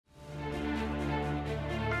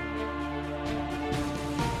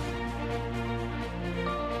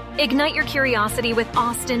Ignite your curiosity with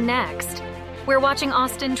Austin Next. We're watching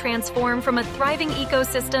Austin transform from a thriving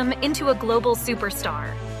ecosystem into a global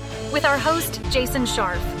superstar. With our host, Jason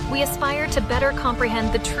Scharf, we aspire to better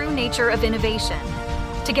comprehend the true nature of innovation.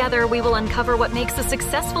 Together, we will uncover what makes a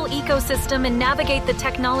successful ecosystem and navigate the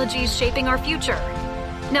technologies shaping our future.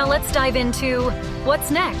 Now let's dive into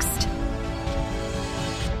what's next.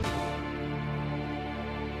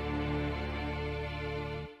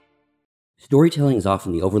 Storytelling is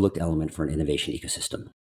often the overlooked element for an innovation ecosystem.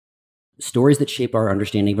 The stories that shape our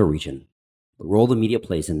understanding of a region, the role the media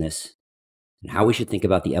plays in this, and how we should think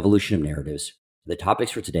about the evolution of narratives are the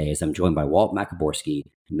topics for today as I'm joined by Walt Maciborski,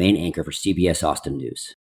 main anchor for CBS Austin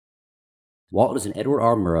News. Walt is an Edward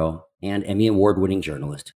R. Murrow and Emmy Award-winning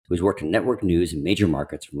journalist who has worked in network news in major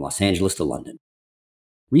markets from Los Angeles to London.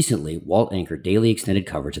 Recently, Walt anchored daily extended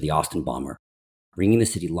coverage of the Austin bomber, bringing the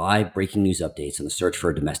city live breaking news updates on the search for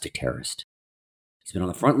a domestic terrorist. He's been on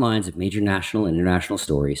the front lines of major national and international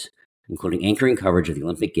stories, including anchoring coverage of the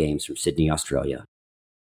Olympic Games from Sydney, Australia.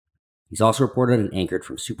 He's also reported and anchored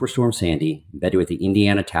from Superstorm Sandy, embedded with the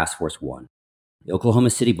Indiana Task Force 1, the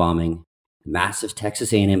Oklahoma City bombing, the massive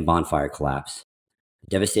Texas A&M bonfire collapse,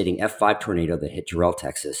 the devastating F5 tornado that hit Jarrell,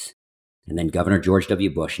 Texas, and then Governor George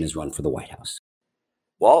W. Bush in his run for the White House.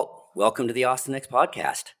 Walt, welcome to the Austin Next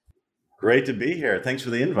podcast. Great to be here. Thanks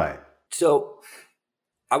for the invite. So,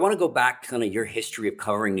 I want to go back to kind of your history of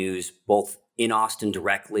covering news, both in Austin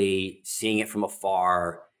directly, seeing it from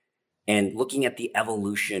afar, and looking at the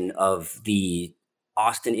evolution of the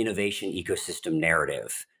Austin innovation ecosystem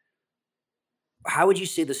narrative. How would you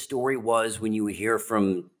say the story was when you were here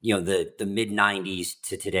from, the mid-90s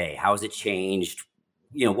to today? How has it changed?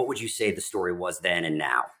 What would you say the story was then and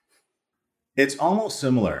now? It's almost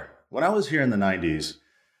similar. When I was here in the 90s,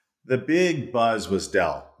 the big buzz was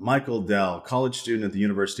Dell. Michael Dell, college student at the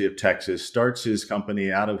University of Texas, starts his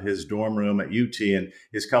company out of his dorm room at UT, and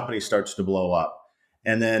his company starts to blow up.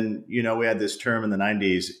 And then, we had this term in the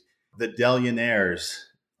 90s, the Dellionaires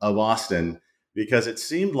of Austin, because it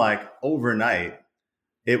seemed like overnight,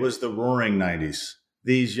 it was the roaring 90s.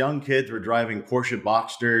 These young kids were driving Porsche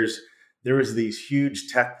Boxsters. There was these huge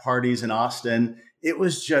tech parties in Austin. It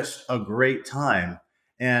was just a great time.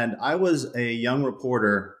 And I was a young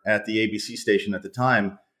reporter at the ABC station at the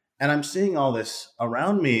time, and I'm seeing all this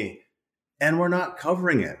around me, and we're not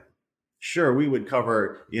covering it. Sure, we would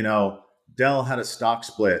cover, Dell had a stock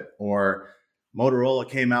split, or Motorola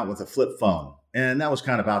came out with a flip phone, and that was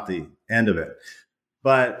kind of about the end of it.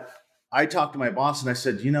 But I talked to my boss, and I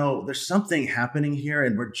said, there's something happening here,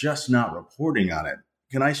 and we're just not reporting on it.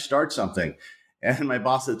 Can I start something? And my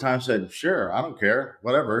boss at the time said, sure, I don't care,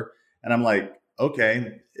 whatever. And I'm like,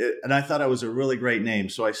 okay. And I thought it was a really great name.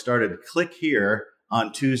 So I started Click Here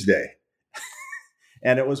on Tuesday.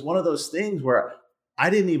 And it was one of those things where I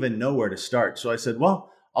didn't even know where to start. So I said, well,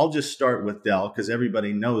 I'll just start with Dell because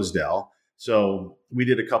everybody knows Dell. So we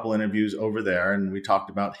did a couple interviews over there and we talked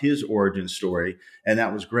about his origin story. And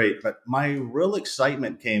that was great. But my real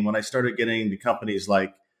excitement came when I started getting into companies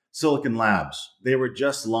like Silicon Labs. They were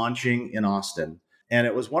just launching in Austin. And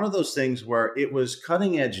it was one of those things where it was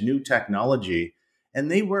cutting edge new technology and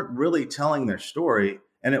they weren't really telling their story.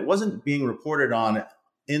 And it wasn't being reported on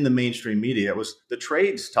in the mainstream media. It was the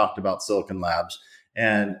trades talked about Silicon Labs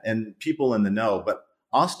and people in the know, but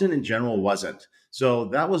Austin in general wasn't. So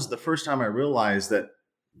that was the first time I realized that,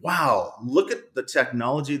 wow, look at the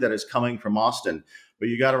technology that is coming from Austin. But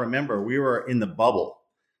you got to remember, we were in the bubble.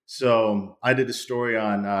 So I did a story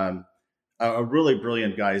on a really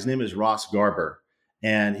brilliant guy. His name is Ross Garber.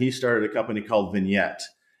 And he started a company called Vignette.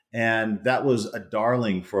 And that was a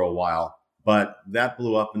darling for a while, but that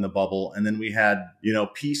blew up in the bubble. And then we had,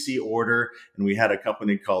 PC Order, and we had a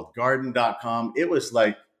company called Garden.com. It was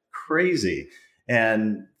like crazy.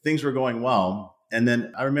 And things were going well. And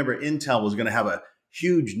then I remember Intel was going to have a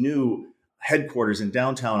huge new headquarters in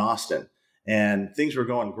downtown Austin. And things were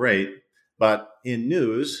going great. But in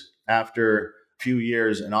news, after a few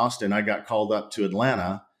years in Austin, I got called up to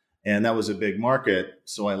Atlanta. And that was a big market.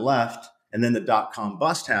 So I left. And then the dot-com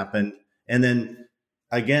bust happened. And then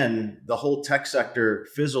again, the whole tech sector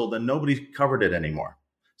fizzled and nobody covered it anymore.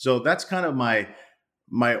 So that's kind of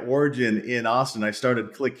my origin in Austin. I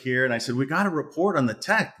started Click Here and I said, we got to report on the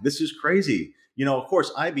tech. This is crazy. Of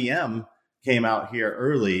course, IBM came out here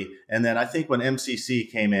early. And then I think when MCC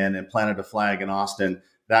came in and planted a flag in Austin,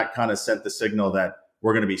 that kind of sent the signal that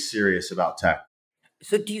we're going to be serious about tech.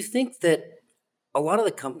 So do you think that a lot of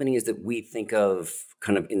the companies that we think of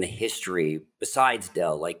kind of in the history, besides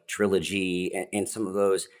Dell, like Trilogy and some of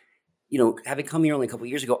those, having come here only a couple of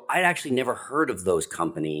years ago, I'd actually never heard of those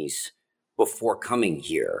companies before coming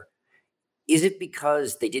here. Is it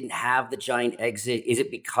because they didn't have the giant exit? Is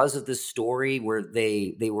it because of this story where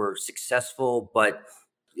they were successful, but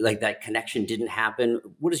like that connection didn't happen?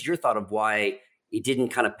 What is your thought of why it didn't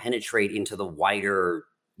kind of penetrate into the wider,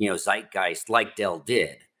 zeitgeist like Dell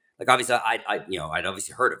did? Like obviously, I'd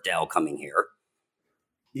obviously heard of Dell coming here.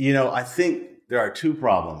 I think there are two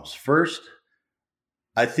problems. First,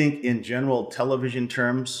 I think in general television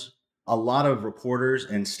terms, a lot of reporters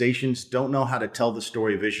and stations don't know how to tell the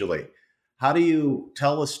story visually. How do you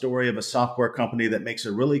tell a story of a software company that makes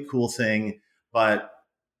a really cool thing, but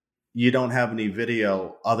you don't have any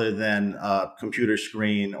video other than a computer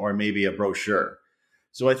screen or maybe a brochure?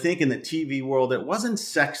 So I think in the TV world, it wasn't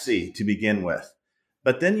sexy to begin with.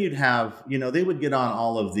 But then you'd have, they would get on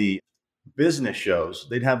all of the business shows.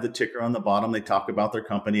 They'd have the ticker on the bottom. They talk about their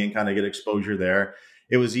company and kind of get exposure there.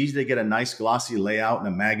 It was easy to get a nice glossy layout in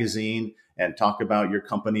a magazine and talk about your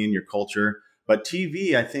company and your culture. But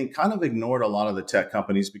TV, I think, kind of ignored a lot of the tech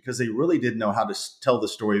companies because they really didn't know how to tell the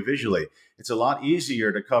story visually. It's a lot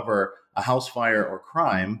easier to cover a house fire or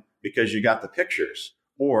crime because you got the pictures,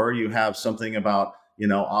 or you have something about,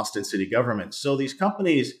 Austin city government. So these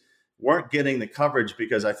companies weren't getting the coverage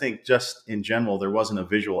because I think just in general, there wasn't a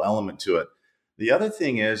visual element to it. The other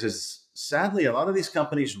thing is sadly, a lot of these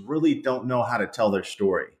companies really don't know how to tell their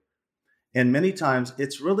story. And many times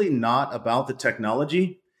it's really not about the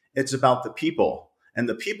technology. It's about the people. And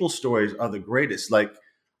the people stories are the greatest. Like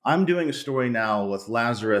I'm doing a story now with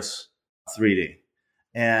Lazarus 3D,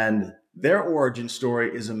 and their origin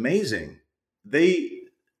story is amazing. They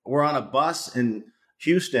were on a bus in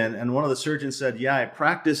Houston, and one of the surgeons said, "Yeah, I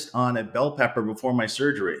practiced on a bell pepper before my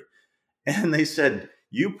surgery." And they said,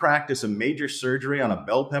 "You practice a major surgery on a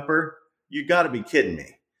bell pepper? You got to be kidding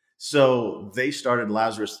me." So they started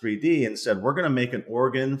Lazarus 3D and said, we're going to make an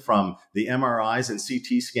organ from the MRIs and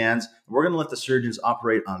CT scans. We're going to let the surgeons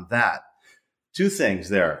operate on that. Two things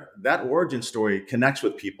there. That origin story connects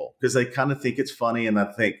with people because they kind of think it's funny and they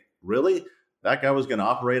think, really? That guy was going to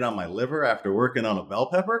operate on my liver after working on a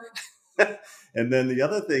bell pepper? And then the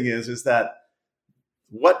other thing is that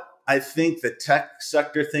what I think the tech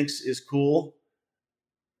sector thinks is cool,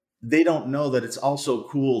 they don't know that it's also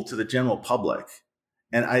cool to the general public.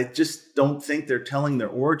 And I just don't think they're telling their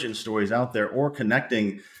origin stories out there or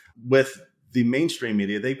connecting with the mainstream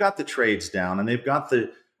media. They've got the trades down and they've got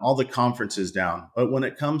all the conferences down. But when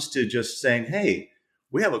it comes to just saying, hey,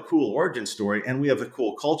 we have a cool origin story and we have a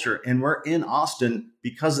cool culture and we're in Austin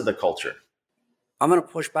because of the culture. I'm going to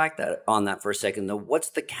push back on that for a second, though. What's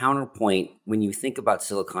the counterpoint when you think about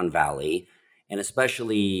Silicon Valley, and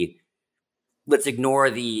especially, let's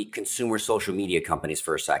ignore the consumer social media companies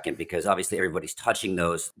for a second, because obviously everybody's touching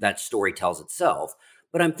those. That story tells itself.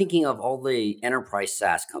 But I'm thinking of all the enterprise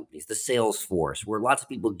SaaS companies, the Salesforce, where lots of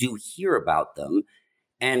people do hear about them.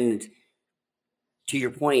 And to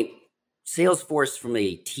your point, Salesforce from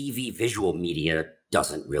a TV visual media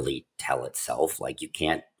doesn't really tell itself. Like you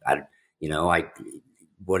can't,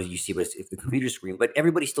 what do you see with the computer screen? But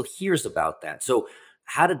everybody still hears about that. So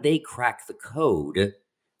how did they crack the code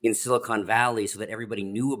in Silicon Valley so that everybody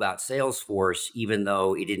knew about Salesforce, even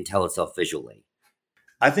though it didn't tell itself visually?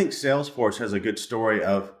 I think Salesforce has a good story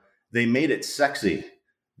of they made it sexy.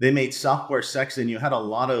 They made software sexy, and you had a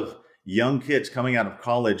lot of young kids coming out of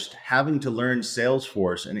college having to learn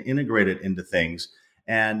Salesforce and integrate it into things.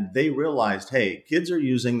 And they realized, hey, kids are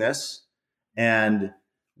using this, and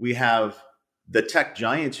we have the tech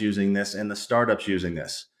giants using this and the startups using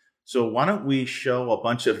this. So why don't we show a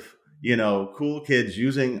bunch of cool kids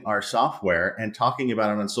using our software and talking about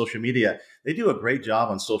it on social media? They do a great job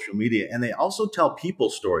on social media, and they also tell people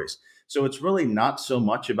stories. So it's really not so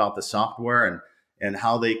much about the software and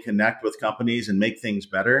how they connect with companies and make things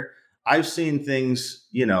better. I've seen things,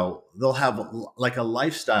 they'll have like a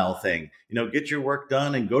lifestyle thing, get your work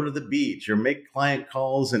done and go to the beach or make client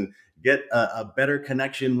calls and get a better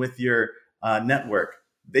connection with your network.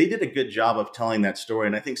 They did a good job of telling that story.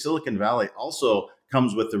 And I think Silicon Valley also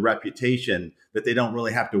comes with the reputation that they don't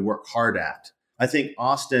really have to work hard at. I think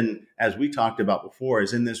Austin, as we talked about before,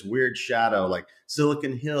 is in this weird shadow like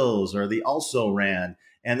Silicon Hills or the also ran,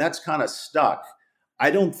 and that's kind of stuck. I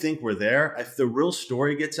don't think we're there. If the real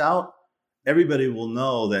story gets out, everybody will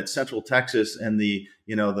know that Central Texas and the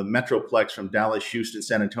Metroplex from Dallas, Houston,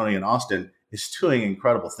 San Antonio, and Austin is doing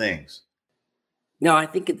incredible things. No, I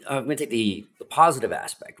think I'm going to take the positive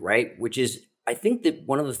aspect, right? Which is, I think that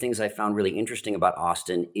one of the things I found really interesting about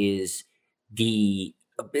Austin is the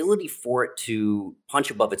ability for it to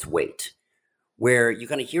punch above its weight, where you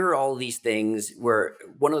kind of hear all of these things. Where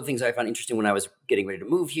one of the things I found interesting when I was getting ready to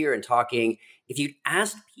move here and talking, if you'd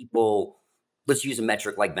asked people, let's use a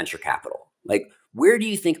metric like venture capital. Like, where do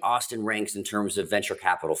you think Austin ranks in terms of venture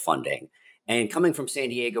capital funding? And coming from San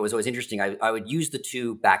Diego was always interesting. I would use the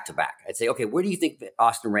two back to back. I'd say, okay, where do you think that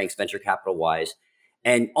Austin ranks venture capital wise?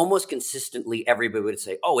 And almost consistently, everybody would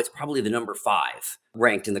say, oh, it's probably the number 5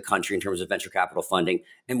 ranked in the country in terms of venture capital funding.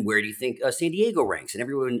 And where do you think San Diego ranks? And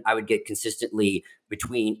everyone, I would get consistently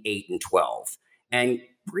between 8 and 12. And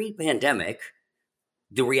pre-pandemic,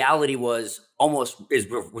 the reality was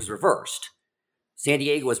was reversed. San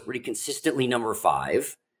Diego was pretty consistently number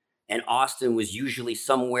 5. And Austin was usually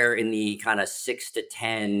somewhere in the kind of 6 to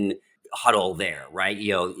 10 huddle there, right?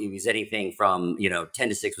 It was anything from, 10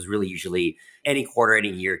 to 6 was really usually any quarter,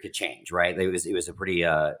 any year could change, right? It was a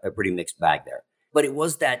pretty mixed bag there. But it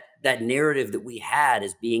was that narrative that we had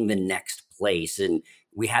as being the next place. And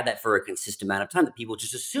we had that for a consistent amount of time that people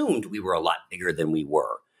just assumed we were a lot bigger than we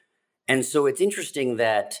were. And so it's interesting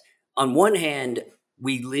that on one hand,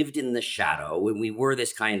 we lived in the shadow and we were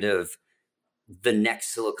this kind of the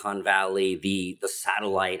next Silicon Valley, the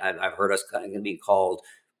satellite, I've heard us kind of be called.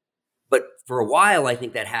 But for a while, I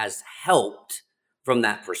think that has helped from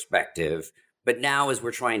that perspective. But now as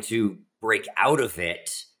we're trying to break out of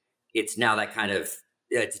it, it's now that kind of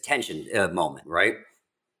it's a tension moment, right?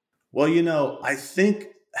 Well, I think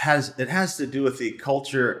it has to do with the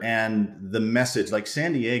culture and the message. Like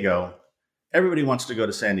San Diego, everybody wants to go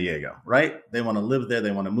to San Diego, right? They want to live there.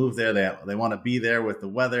 They want to move there. They want to be there with the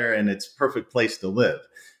weather, and it's a perfect place to live.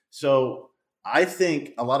 So I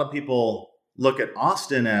think a lot of people look at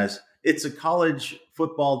Austin as it's a college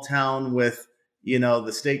football town with,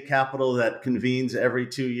 the state capitol that convenes every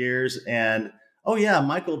 2 years. And, oh yeah,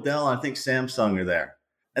 Michael Dell, I think Samsung are there.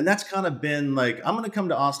 And that's kind of been like, I'm going to come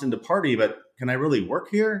to Austin to party, but can I really work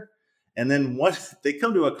here? And then once they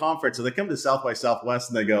come to a conference, or they come to South by Southwest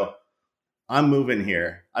and they go, I'm moving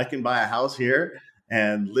here. I can buy a house here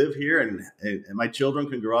and live here, and my children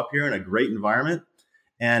can grow up here in a great environment.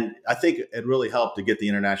 And I think it really helped to get the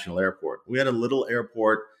international airport. We had a little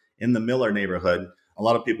airport in the Miller neighborhood. A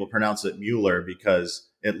lot of people pronounce it Mueller because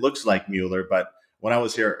it looks like Mueller. But when I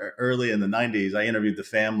was here early in the 90s, I interviewed the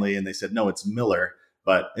family and they said, no, it's Miller,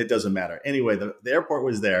 but it doesn't matter. Anyway, the airport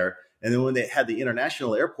was there. And then when they had the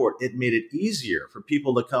international airport, it made it easier for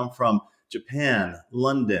people to come from Japan,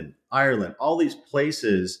 London, Ireland, all these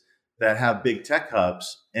places that have big tech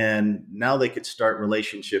hubs. And now they could start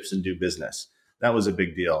relationships and do business. That was a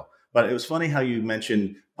big deal. But it was funny how you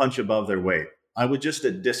mentioned punch above their weight. I was just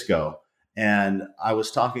at Disco and I was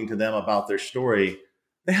talking to them about their story.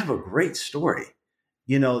 They have a great story.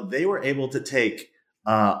 They were able to take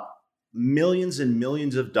millions and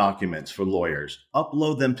millions of documents for lawyers,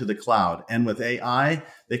 upload them to the cloud. And with AI,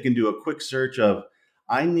 they can do a quick search of,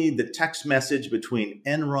 I need the text message between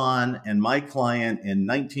Enron and my client in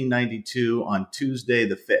 1992 on Tuesday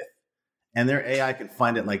the 5th. And their AI can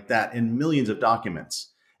find it like that in millions of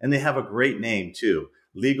documents. And they have a great name too.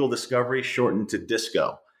 Legal Discovery, shortened to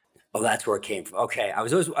DISCO. Oh, that's where it came from. Okay. I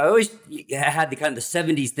always had the kind of the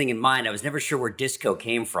 70s thing in mind. I was never sure where disco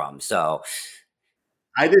came from. So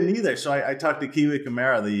I didn't either. So I talked to Kiwi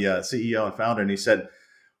Kamara, the CEO and founder, and he said,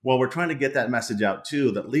 well, we're trying to get that message out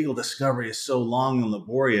too, that legal discovery is so long and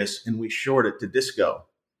laborious, and we short it to DISCO.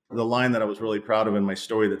 The line that I was really proud of in my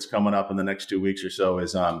story that's coming up in the next 2 weeks or so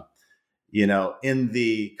is, in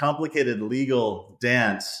the complicated legal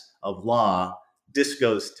dance of law,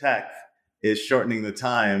 DISCO's tech is shortening the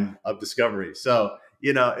time of discovery. So,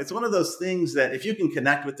 it's one of those things that if you can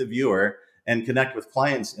connect with the viewer and connect with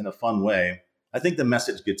clients in a fun way, I think the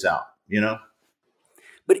message gets out,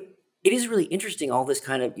 But it is really interesting, all this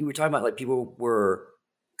kind of, you were talking about like people were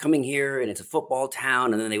coming here and it's a football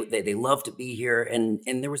town and then they love to be here.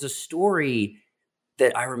 And there was a story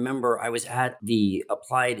that I remember. I was at the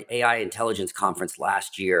Applied AI Intelligence Conference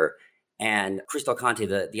last year, and Chris Del Conte,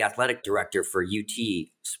 the athletic director for UT,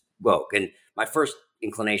 spoke. And my first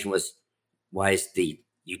inclination was, why is the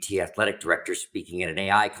UT athletic director speaking at an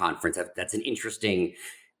AI conference? That's an interesting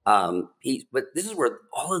piece. But this is where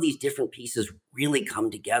all of these different pieces really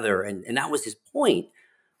come together. And that was his point,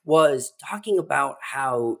 was talking about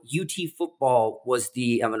how UT football was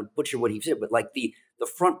I'm going to butcher what he said, but like the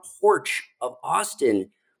front porch of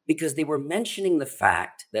Austin, because they were mentioning the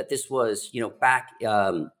fact that this was, back, like,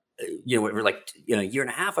 a year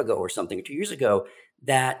and a half ago or something, or 2 years ago,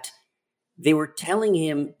 that they were telling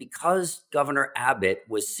him, because Governor Abbott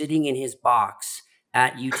was sitting in his box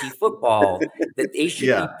at UT football, that they should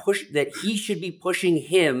that he should be pushing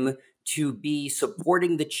him to be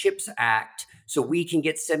supporting the CHIPS Act so we can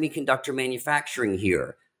get semiconductor manufacturing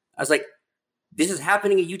here. I was like, this is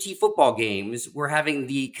happening at UT football games. We're having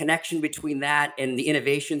the connection between that and the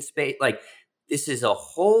innovation space. Like, this is a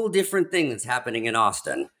whole different thing that's happening in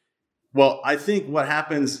Austin. Well, I think what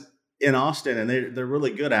happens in Austin, and they're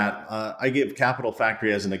really good at, I give Capital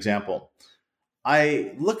Factory as an example.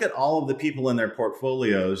 I look at all of the people in their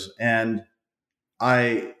portfolios and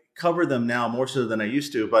I cover them now more so than I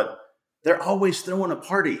used to, but they're always throwing a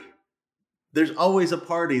party. There's always a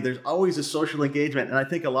party. There's always a social engagement. And I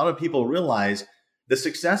think a lot of people realize the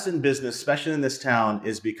success in business, especially in this town,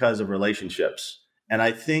 is because of relationships. And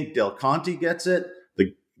I think Del Conte gets it.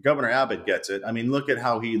 The Governor Abbott gets it. I mean, look at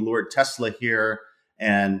how he lured Tesla here.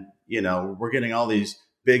 And, we're getting all these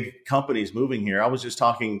big companies moving here. I was just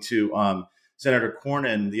talking to Senator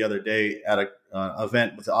Cornyn the other day at a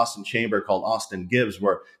event with the Austin Chamber called Austin Gives,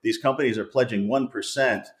 where these companies are pledging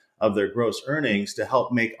 1% of their gross earnings to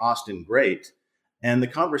help make Austin great. And the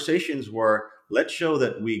conversations were, let's show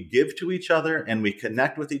that we give to each other and we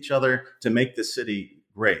connect with each other to make the city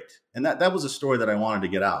great. And that was a story that I wanted to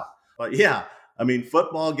get out. But yeah, I mean,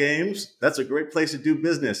 football games, that's a great place to do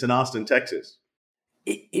business in Austin, Texas.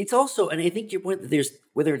 It's also, and I think your point that there's,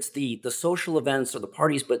 whether it's the social events or the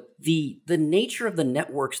parties, but the nature of the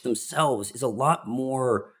networks themselves is a lot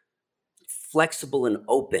more flexible and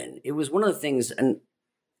open. It was one of the things, and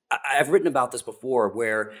I've written about this before,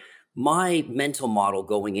 where my mental model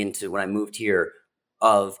going into when I moved here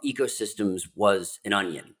of ecosystems was an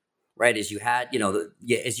onion, right? As you had,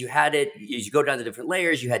 as you go down the different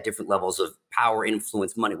layers, you had different levels of power,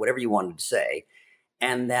 influence, money, whatever you wanted to say.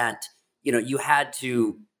 And that, you had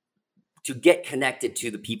to get connected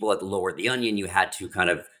to the people at the lower of the onion, you had to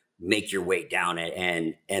kind of make your way down it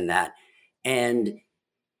and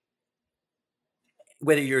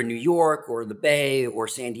whether you're in New York or the Bay or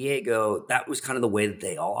San Diego, that was kind of the way that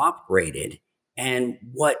they all operated. And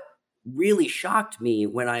what really shocked me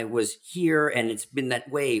when I was here, and it's been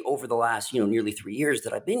that way over the last, nearly 3 years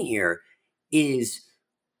that I've been here, is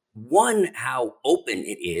one, how open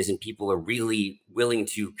it is, and people are really willing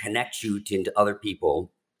to connect you into other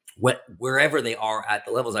people, wherever they are at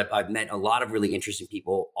the levels. I've met a lot of really interesting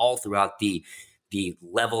people all throughout the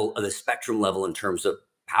level of the spectrum level in terms of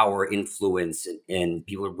power, influence, and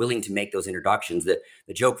people are willing to make those introductions. The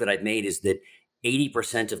joke that I've made is that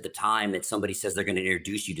 80% of the time that somebody says they're going to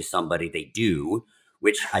introduce you to somebody, they do,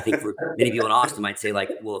 which I think for many people in Austin might say, like,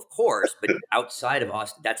 well, of course, but outside of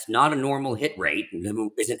Austin, that's not a normal hit rate.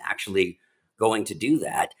 Isn't actually going to do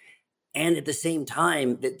that. And at the same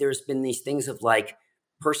time, that there's been these things of like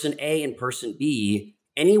person A and person B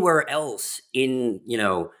anywhere else in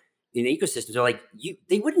ecosystems are like,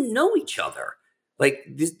 they wouldn't know each other. Like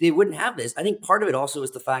they wouldn't have this. I think part of it also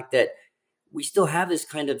is the fact that we still have this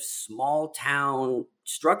kind of small town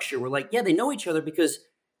structure where, like, yeah, they know each other because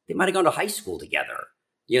they might have gone to high school together.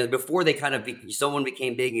 Before they kind of someone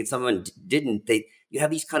became big and someone didn't. You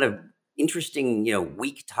have these kind of interesting,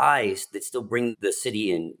 weak ties that still bring the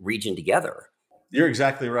city and region together. You're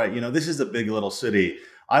exactly right. This is a big little city.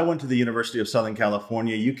 I went to the University of Southern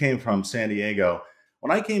California. You came from San Diego.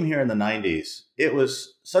 When I came here in the 90s, it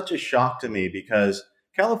was such a shock to me because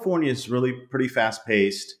California is really pretty fast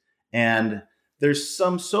paced and there's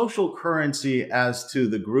some social currency as to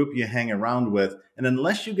the group you hang around with. And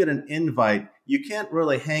unless you get an invite, you can't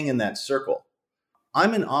really hang in that circle.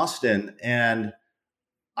 I'm in Austin and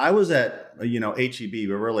I was at, HEB.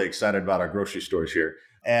 We're really excited about our grocery stores here.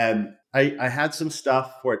 And I had some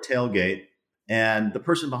stuff for a tailgate and the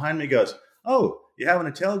person behind me goes, "Oh, you having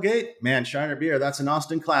a tailgate? Man, Shiner beer, that's an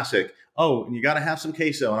Austin classic. Oh, and you got to have some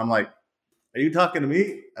queso." And I'm like, "Are you talking to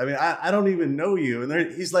me? I mean, I don't even know you."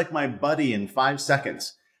 And he's like my buddy in 5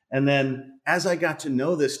 seconds. And then as I got to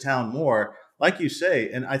know this town more, like you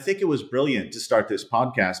say, and I think it was brilliant to start this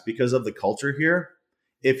podcast because of the culture here.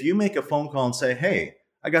 If you make a phone call and say, "Hey,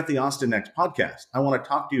 I got the Austin Next podcast. I want to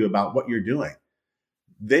talk to you about what you're doing,"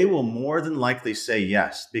 they will more than likely say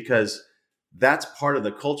yes, because that's part of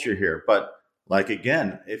the culture here. But like,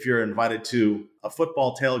 again, if you're invited to a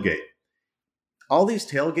football tailgate, all these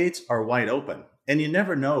tailgates are wide open and you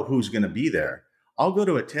never know who's going to be there. I'll go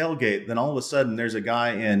to a tailgate, then all of a sudden there's a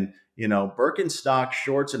guy in, Birkenstock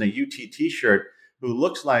shorts and a UT t-shirt who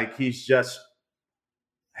looks like he's just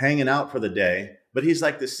hanging out for the day, but he's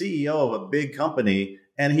like the CEO of a big company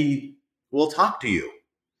and he will talk to you.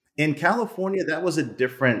 In California, that was a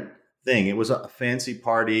different thing. It was a fancy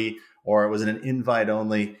party or it was an invite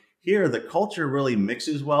only. Here, the culture really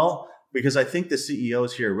mixes well because I think the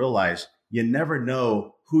CEOs here realize you never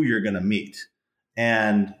know who you're going to meet.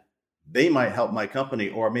 And they might help my company,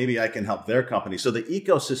 or maybe I can help their company. So the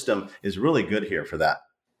ecosystem is really good here for that.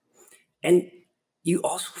 And you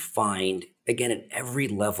also find, again, at every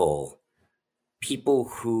level, people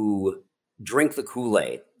who drink the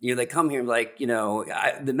Kool-Aid. They come here like, the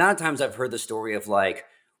amount of times I've heard the story of like,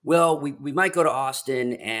 well, we might go to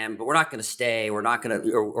Austin but we're not going to stay. We're not going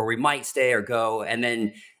to, or we might stay or go. And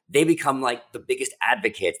then they become like the biggest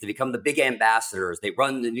advocates. They become the big ambassadors. They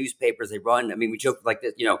run the newspapers. We joke like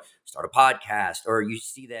this, start a podcast, or you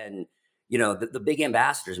see then, the big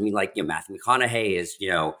ambassadors. Matthew McConaughey is,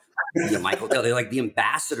 Michael Dell. They're like the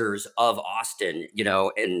ambassadors of Austin,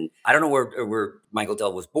 and I don't know where Michael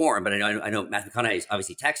Dell was born, but I know Matthew McConaughey is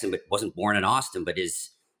obviously Texan, but wasn't born in Austin, but is,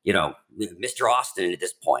 Mr. Austin at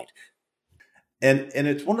this point. And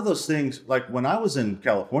it's one of those things, like when I was in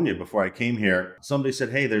California before I came here, somebody said,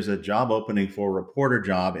 hey, there's a job opening for a reporter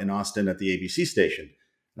job in Austin at the ABC station.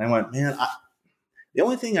 And I went, man, the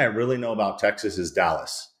only thing I really know about Texas is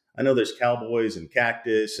Dallas. I know there's cowboys and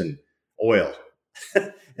cactus and oil.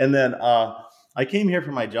 And then I came here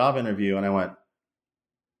for my job interview and I went,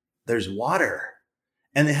 there's water.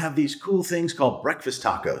 And they have these cool things called breakfast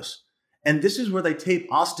tacos. And this is where they tape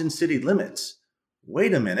Austin City Limits.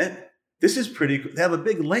 Wait a minute. This is pretty cool. They have a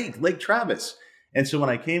big lake, Lake Travis. And so when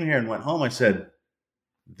I came here and went home, I said,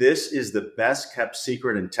 this is the best kept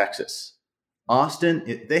secret in Texas.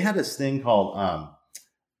 Austin, they had this thing called,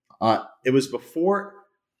 it was before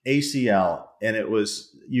ACL, and it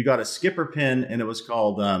was, you got a skipper pin, and it was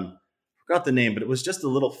called, forgot the name, but it was just a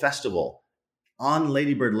little festival on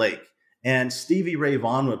Lady Bird Lake. And Stevie Ray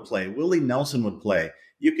Vaughan would play, Willie Nelson would play.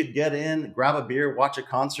 You could get in, grab a beer, watch a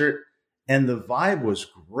concert, and the vibe was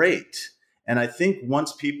great. And I think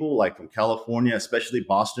once people like from California, especially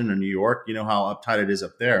Boston or New York, you know how uptight it is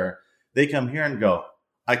up there, they come here and go,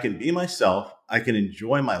 I can be myself, I can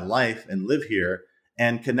enjoy my life and live here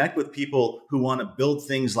and connect with people who want to build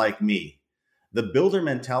things like me. The builder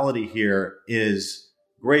mentality here is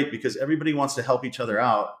great because everybody wants to help each other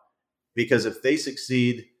out, because if they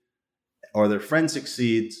succeed or their friend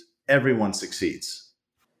succeeds, everyone succeeds.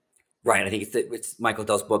 Right. I think it's Michael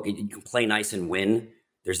Dell's book. You can play nice and win.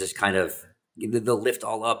 There's this kind of, they'll lift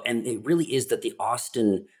all up. And it really is that the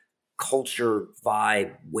Austin culture,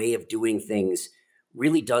 vibe, way of doing things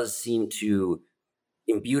really does seem to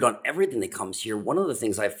imbued on everything that comes here. One of the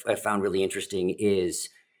things I've found really interesting is,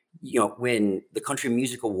 when the Country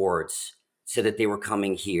Music Awards said that they were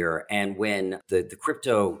coming here, and when the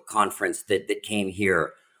crypto conference that came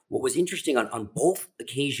here, what was interesting on both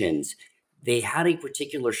occasions, they had a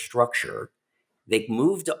particular structure. They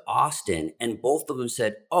moved to Austin, and both of them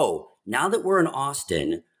said, oh, now that we're in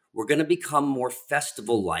Austin, we're going to become more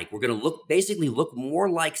festival-like. We're going to look more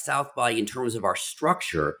like South by in terms of our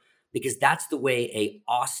structure, because that's the way a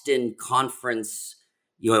Austin conference,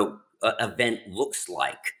 event looks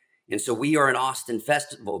like. And so we are an Austin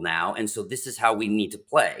festival now, and so this is how we need to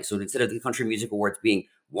play. So instead of the Country Music Awards being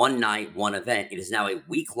one night, one event, it is now a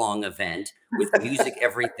week-long event with music,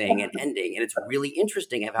 everything, and ending. And it's really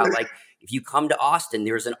interesting how, if you come to Austin,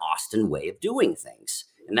 there's an Austin way of doing things.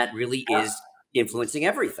 And that really is influencing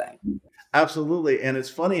everything. Absolutely. And it's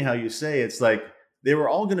funny how you say it's like they were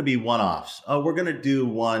all going to be one-offs. Oh, we're going to do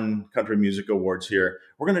one Country Music Awards here.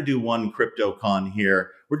 We're going to do one CryptoCon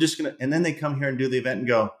here. We're just going to, and then they come here and do the event and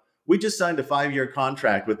go, we just signed a 5-year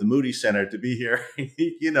contract with the Moody Center to be here.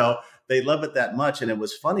 They love it that much. And it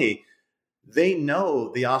was funny. They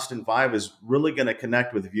know the Austin vibe is really going to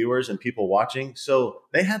connect with viewers and people watching. So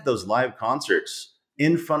they had those live concerts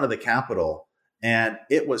in front of the Capitol, and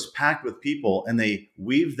it was packed with people, and they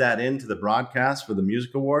weaved that into the broadcast for the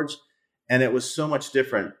music awards. And it was so much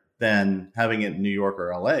different than having it in New York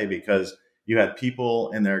or LA, because you had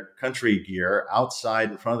people in their country gear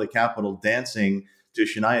outside in front of the Capitol dancing to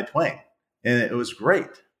Shania Twain. And it was great.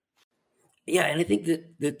 Yeah. And I think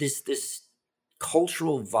that this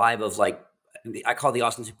cultural vibe of I call the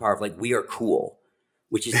Austin superpower of we are cool,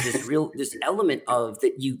 which is this element of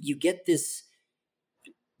that you get this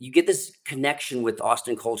connection with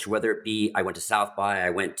Austin culture, whether it be, I went to South by,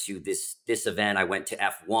 I went to this event, I went to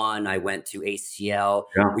F1, I went to ACL,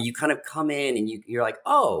 where you kind of come in and you're like,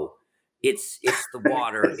 oh, it's the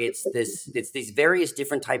water, it's these various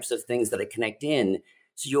different types of things that I connect in.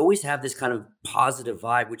 So you always have this kind of positive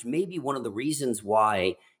vibe, which may be one of the reasons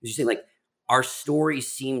why, as you say, our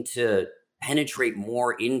stories seem to penetrate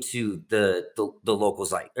more into the local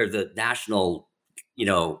site or the national,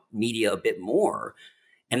 media a bit more.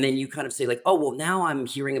 And then you kind of say oh, well, now I'm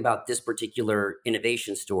hearing about this particular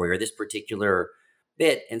innovation story or this particular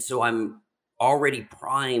bit. And so I'm already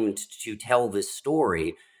primed to tell this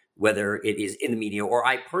story, whether it is in the media or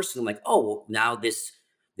I personally am oh, well, now this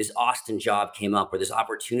Austin job came up or this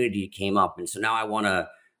opportunity came up. And so now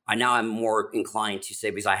I'm more inclined to say,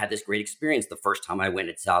 because I had this great experience the first time I went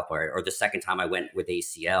at South by or the second time I went with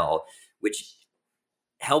ACL, which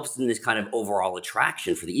helps in this kind of overall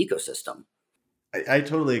attraction for the ecosystem. I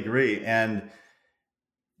totally agree. And,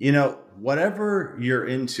 Whatever you're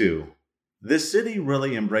into, this city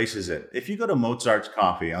really embraces it. If you go to Mozart's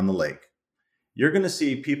Coffee on the lake, you're going to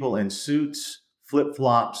see people in suits,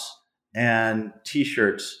 flip-flops, and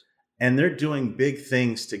t-shirts, and they're doing big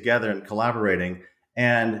things together and collaborating.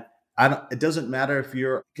 And it doesn't matter if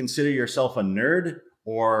you consider yourself a nerd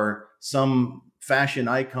or some fashion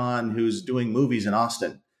icon who's doing movies in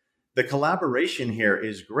Austin. The collaboration here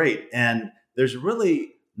is great. And there's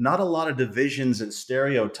really not a lot of divisions and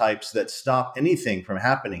stereotypes that stop anything from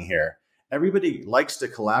happening here. Everybody likes to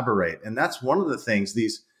collaborate. And that's one of the things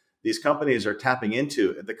these companies are tapping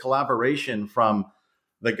into, the collaboration from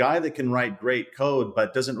the guy that can write great code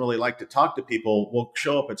but doesn't really like to talk to people will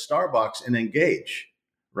show up at Starbucks and engage,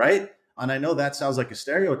 right? And I know that sounds like a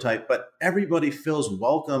stereotype, but everybody feels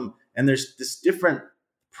welcome. And there's this different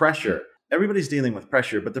pressure. Everybody's dealing with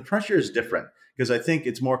pressure, but the pressure is different because I think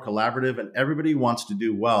it's more collaborative and everybody wants to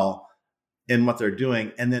do well in what they're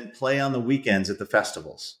doing and then play on the weekends at the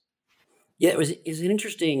festivals. Yeah, it was an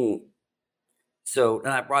interesting. So, and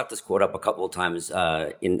I brought this quote up a couple of times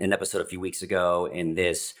in an episode a few weeks ago in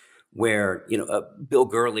this, where, Bill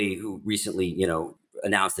Gurley, who recently,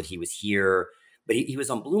 announced that he was here, but he was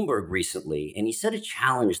on Bloomberg recently, and he said a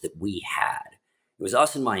challenge that we had. It was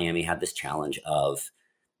us in Miami had this challenge of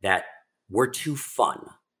that we're too fun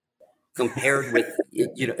compared with,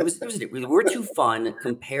 we're too fun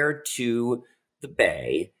compared to the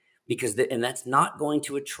Bay and that's not going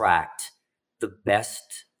to attract the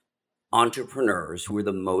best entrepreneurs who are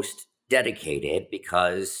the most dedicated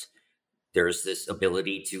because there's this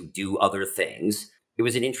ability to do other things. It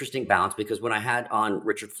was an interesting balance because when I had on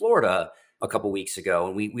Richard Florida a couple weeks ago,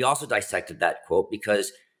 and we also dissected that quote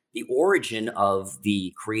because the origin of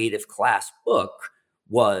the Creative Class book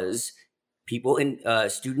was people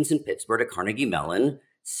students in Pittsburgh at Carnegie Mellon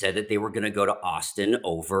said that they were going to go to Austin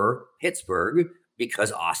over Pittsburgh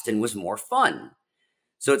because Austin was more fun.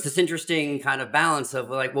 So it's this interesting kind of balance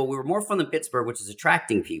of like, well, we were more fun than Pittsburgh, which is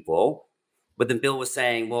attracting people. But then Bill was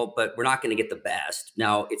saying, well, but we're not going to get the best.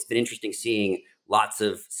 Now, it's been interesting seeing lots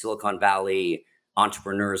of Silicon Valley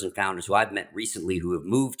entrepreneurs and founders who I've met recently who have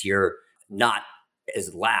moved here, not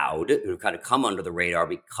as loud, who have kind of come under the radar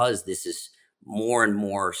because this is more and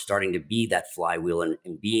more starting to be that flywheel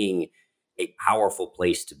and being a powerful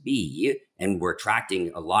place to be. And we're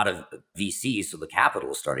attracting a lot of VCs, so the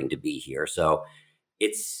capital is starting to be here. So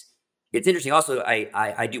it's interesting. Also,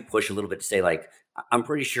 I do push a little bit to say, like, I'm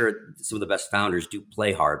pretty sure some of the best founders do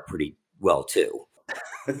play hard pretty well too.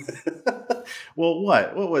 Well,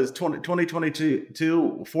 what was 2022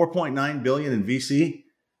 $4.9 billion in VC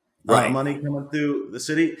money coming through the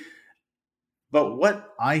city? But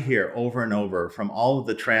what I hear over and over from all of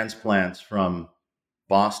the transplants from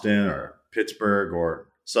Boston or Pittsburgh or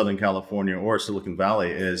Southern California or Silicon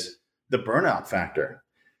Valley is the burnout factor.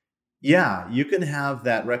 Yeah, you can have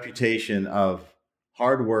that reputation of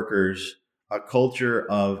hard workers, a culture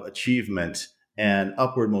of achievement and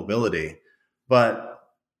upward mobility. But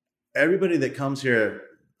everybody that comes here,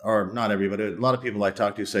 or not everybody, a lot of people I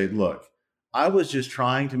talk to say, look, I was just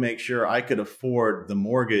trying to make sure I could afford the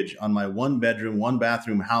mortgage on my 1-bedroom,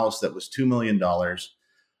 1-bathroom house that was $2 million.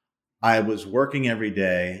 I was working every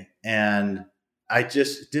day and it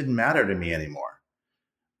just didn't matter to me anymore.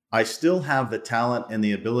 I still have the talent and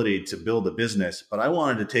the ability to build a business, but I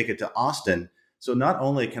wanted to take it to Austin. So not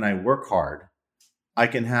only can I work hard, I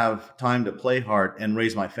can have time to play hard and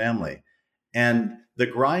raise my family. And the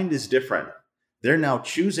grind is different. They're now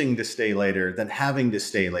choosing to stay later than having to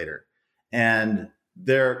stay later. And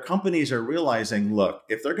their companies are realizing, look,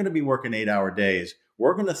 if they're going to be working 8-hour days,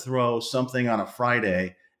 we're going to throw something on a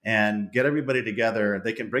Friday and get everybody together.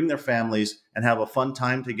 They can bring their families and have a fun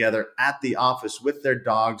time together at the office with their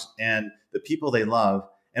dogs and the people they love.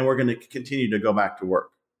 And we're going to continue to go back to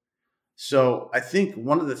work. So I think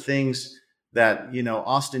one of the things that,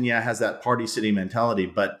 Austin, has that party city mentality,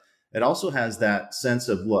 but it also has that sense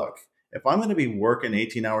of, look, if I'm going to be working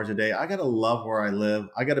 18 hours a day, I got to love where I live.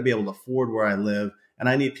 I got to be able to afford where I live. And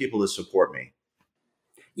I need people to support me.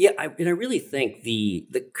 Yeah, I really think the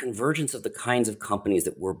convergence of the kinds of companies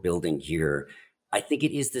that we're building here, I think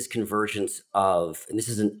it is this convergence of, and this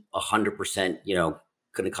isn't 100%, going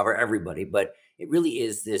to cover everybody, but it really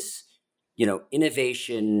is this,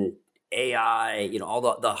 innovation, AI, all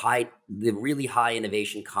the really high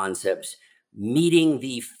innovation concepts, meeting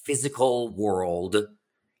the physical world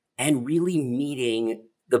and really meeting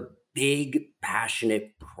the big,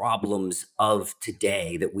 passionate problems of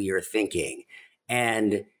today that we are thinking.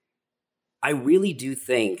 And I really do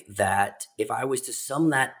think that if I was to sum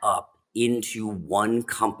that up into one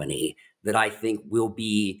company that I think will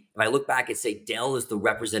be, if I look back and say Dell is the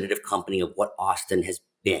representative company of what Austin has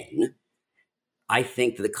been, I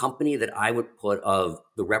think the company that I would put of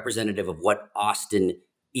the representative of what Austin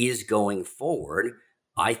is going forward,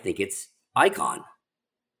 I think it's Icon.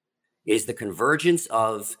 It is the convergence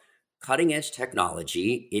of cutting edge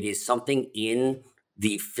technology. It is something in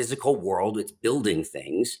the physical world. It's building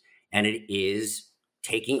things, and it is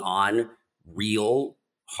taking on real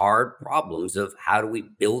hard problems of how do we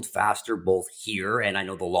build faster both here, and I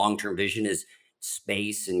know the long-term vision is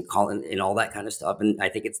space and all that kind of stuff. And I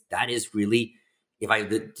think that is really, if I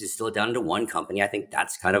could distill it down into one company, I think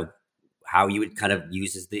that's kind of how you would kind of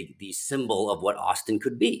use as the symbol of what Austin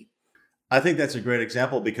could be. I think that's a great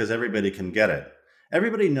example because everybody can get it.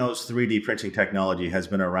 Everybody knows 3D printing technology has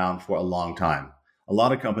been around for a long time. A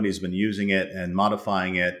lot of companies have been using it and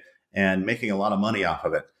modifying it and making a lot of money off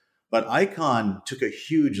of it. But Icon took a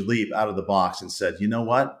huge leap out of the box and said, you know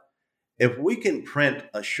what? If we can print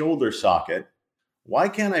a shoulder socket, why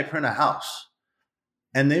can't I print a house?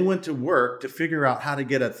 And they went to work to figure out how to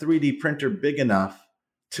get a 3D printer big enough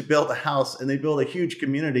to build a house. And they built a huge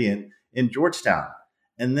community in Georgetown.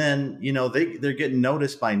 And then, they're getting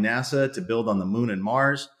noticed by NASA to build on the moon and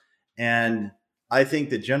Mars. And I think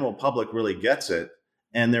the general public really gets it.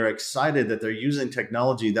 And they're excited that they're using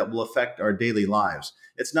technology that will affect our daily lives.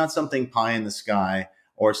 It's not something pie in the sky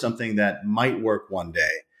or something that might work one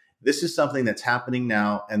day. This is something that's happening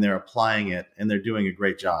now, and they're applying it, and they're doing a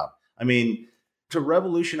great job. I mean, to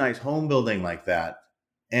revolutionize home building like that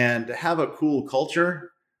and to have a cool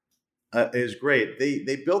culture is great.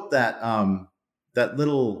 They built that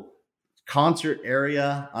little concert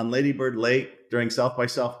area on Lady Bird Lake during South by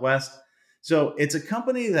Southwest. So it's a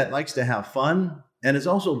company that likes to have fun and is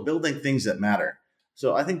also building things that matter.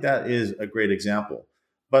 So I think that is a great example.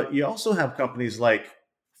 But you also have companies like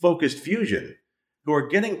Focused Fusion, who are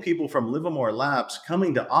getting people from Livermore Labs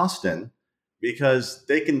coming to Austin because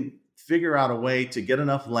they can figure out a way to get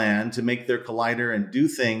enough land to make their collider and do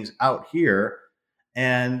things out here.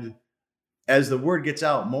 And as the word gets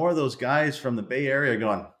out, more of those guys from the Bay Area are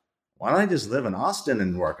going, why don't I just live in Austin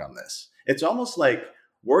and work on this? It's almost like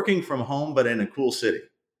working from home, but in a cool city.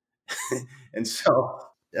 And so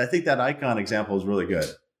I think that Icon example is really good.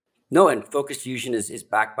 No, and Focus Fusion is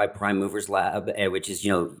backed by Prime Movers Lab, which is,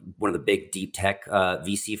 one of the big deep tech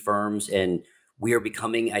VC firms. And we are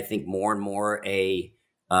becoming, I think, more and more a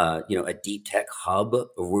deep tech hub.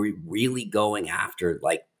 We're really going after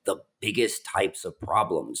like the biggest types of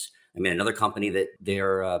problems. I mean, another company that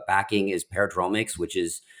they're backing is Paradromics, which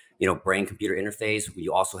is, brain computer interface. We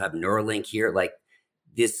also have Neuralink here, like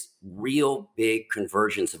this real big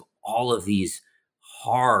convergence of all of these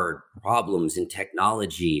hard problems in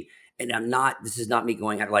technology. And this is not me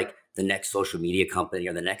going at like the next social media company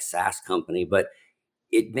or the next SaaS company, but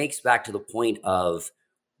it makes back to the point of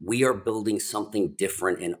we are building something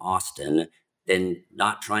different in Austin than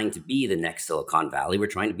not trying to be the next Silicon Valley. We're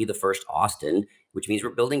trying to be the first Austin, which means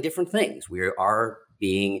we're building different things. We are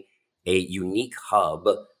being a unique hub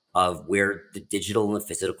of where the digital and the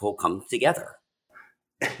physical come together.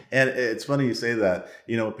 And it's funny you say that,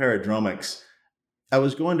 Paradromics. I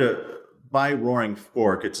was going to buy Roaring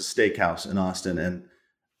Fork. It's a steakhouse in Austin, and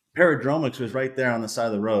Paradromics was right there on the side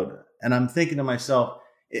of the road. And I'm thinking to myself,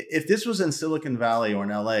 if this was in Silicon Valley or in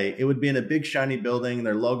LA, it would be in a big shiny building.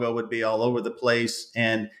 Their logo would be all over the place,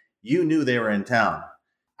 and you knew they were in town.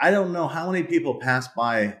 I don't know how many people pass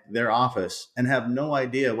by their office and have no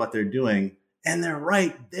idea what they're doing, and they're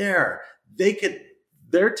right there.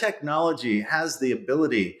 Their technology has the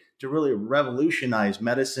ability to really revolutionize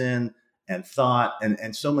medicine and thought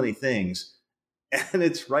and so many things. And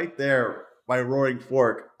it's right there by Roaring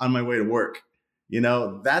Fork on my way to work.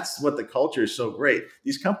 That's what the culture is so great.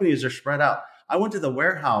 These companies are spread out. I went to the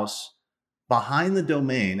warehouse behind the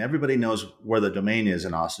Domain. Everybody knows where the Domain is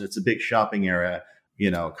in Austin. It's a big shopping area,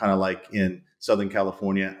 kind of like in Southern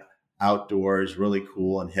California, outdoors, really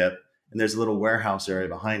cool and hip. And there's a little warehouse area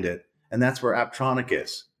behind it. And that's where Apptronik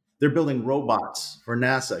is. They're building robots for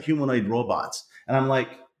NASA, humanoid robots. And I'm like,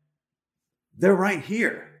 they're right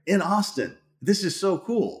here in Austin. This is so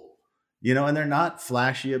cool, and they're not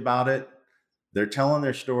flashy about it. They're telling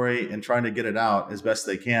their story and trying to get it out as best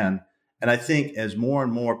they can. And I think as more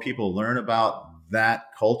and more people learn about that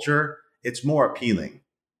culture, it's more appealing.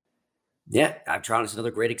 Yeah, Apptronik is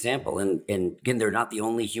another great example. And again, they're not the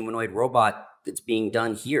only humanoid robot that's being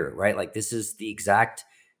done here, right? Like this is the exact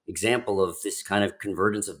example of this kind of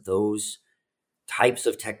convergence of those types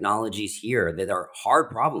of technologies here that are hard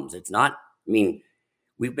problems. It's not,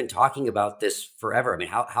 we've been talking about this forever.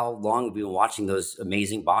 How long have we been watching those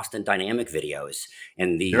amazing Boston Dynamic videos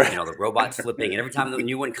and the, the robots flipping, and every time the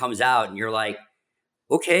new one comes out and you're like,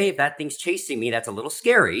 okay, if that thing's chasing me, that's a little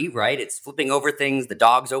scary, right? It's flipping over things, the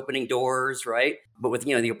dog's opening doors, right? But with,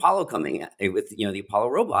 the Apollo coming, with, the Apollo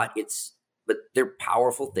robot, but they're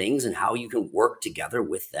powerful things and how you can work together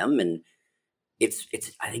with them. And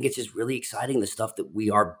I think it's just really exciting, the stuff that we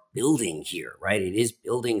are building here, right? It is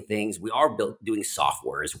building things. We are doing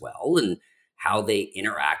software as well and how they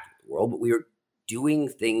interact with the world, but we are doing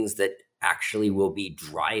things that actually will be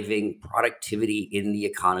driving productivity in the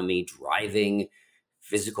economy, driving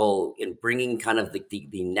physical, and bringing kind of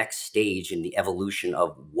the next stage in the evolution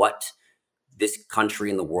of what this country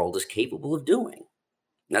and the world is capable of doing.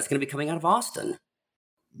 And that's going to be coming out of Austin.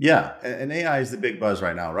 Yeah, and AI is the big buzz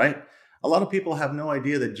right now, right? A lot of people have no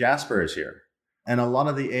idea that Jasper is here. And a lot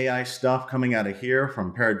of the AI stuff coming out of here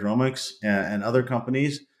from Paradromics and other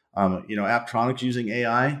companies, Apptronics using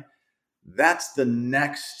AI, that's the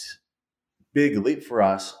next big leap for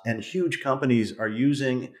us. And huge companies are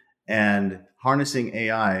using and harnessing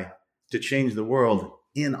AI to change the world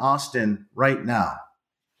in Austin right now.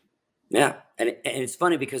 Yeah. And it's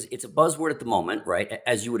funny because it's a buzzword at the moment, right?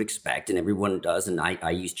 As you would expect, and everyone does. And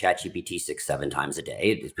I use ChatGPT 6-7 times a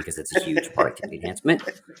day just because it's a huge productivity enhancement.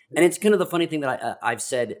 And it's kind of the funny thing that I've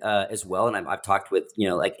said as well. And I've talked with,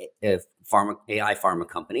 AI pharma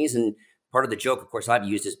companies. And part of the joke, of course, I've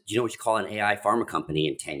used is, do you know what you call an AI pharma company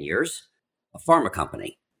in 10 years? A pharma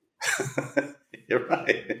company. You're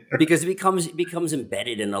right. Because it becomes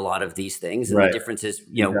embedded in a lot of these things. And right. The difference is,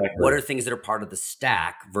 exactly. What are things that are part of the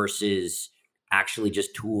stack versus actually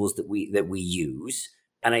just tools that we use.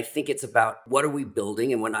 And I think it's about what are we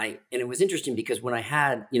building? And it was interesting because when I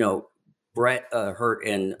had, Brett Hurt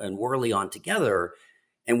and Worley on together,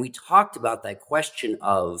 and we talked about that question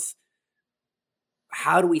of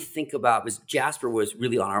how do we think about, because Jasper was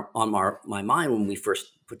really on my mind when we first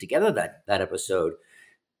put together that episode,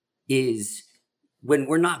 is when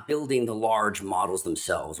we're not building the large models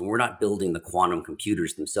themselves, and we're not building the quantum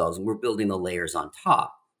computers themselves, and we're building the layers on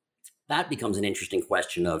top, that becomes an interesting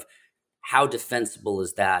question of how defensible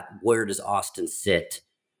is that? Where does Austin sit?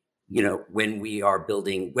 When we are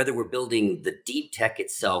building, whether we're building the deep tech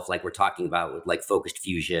itself, like we're talking about with like focused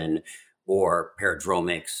fusion or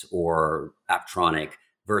Paradromics or Apptronic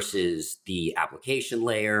versus the application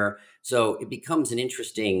layer. So it becomes an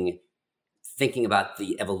interesting thinking about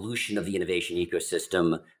the evolution of the innovation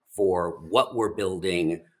ecosystem for what we're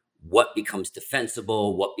building, what becomes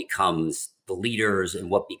defensible, what becomes the leaders,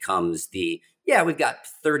 and what becomes we've got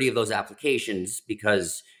 30 of those applications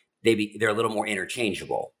because they're a little more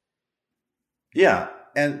interchangeable. Yeah.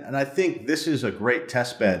 And I think this is a great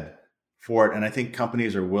test bed for it. And I think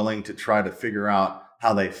companies are willing to try to figure out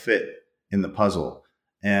how they fit in the puzzle.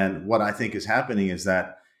 And what I think is happening is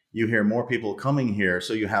that you hear more people coming here.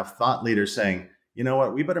 So you have thought leaders saying, you know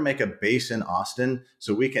what, we better make a base in Austin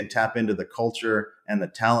so we can tap into the culture and the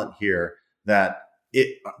talent here that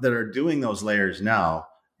are doing those layers now.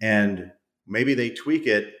 And maybe they tweak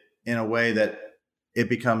it in a way that it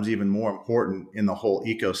becomes even more important in the whole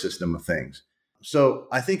ecosystem of things. So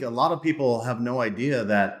I think a lot of people have no idea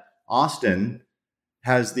that Austin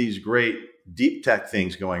has these great deep tech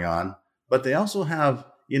things going on, but they also have,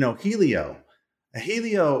 Helio.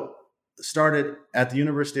 Helio started at the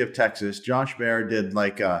University of Texas. Josh Baer did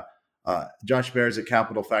Josh Baer's at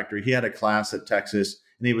Capital Factory. He had a class at Texas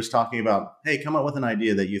and he was talking about, hey, come up with an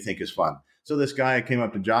idea that you think is fun. So this guy came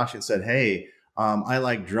up to Josh and said, hey, I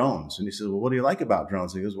like drones. And he said, well, what do you like about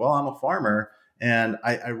drones? And he goes, well, I'm a farmer and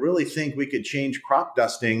I really think we could change crop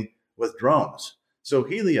dusting with drones. So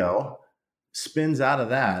Helio spins out of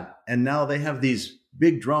that. And now they have these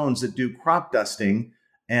big drones that do crop dusting.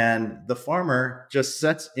 And the farmer just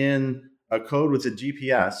sets in a code with a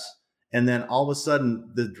GPS. And then all of a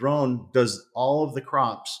sudden, the drone does all of the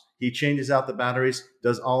crops. He changes out the batteries,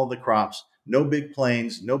 does all of the crops. No big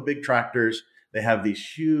planes, no big tractors. They have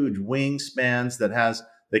these huge wingspans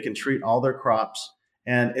they can treat all their crops.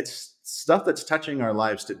 And it's stuff that's touching our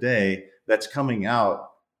lives today that's coming out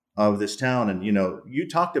of this town. And, you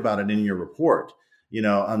talked about it in your report,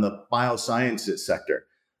 on the biosciences sector.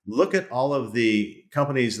 Look at all of the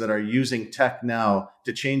companies that are using tech now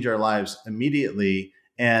to change our lives immediately.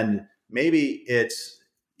 And maybe it's,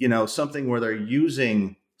 something where they're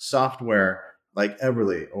using software like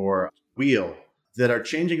Everly or Wheel that are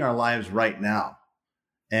changing our lives right now.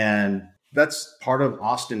 And that's part of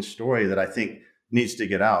Austin's story that I think needs to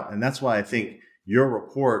get out. And that's why I think your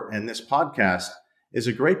report and this podcast is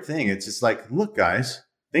a great thing. It's just like, look, guys,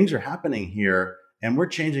 things are happening here and we're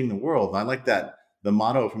changing the world. I like that. The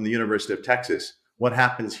motto from the University of Texas, what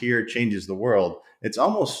happens here changes the world. It's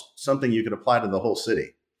almost something you could apply to the whole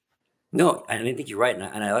city. No, I think you're right.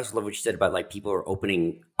 And I also love what you said about like people are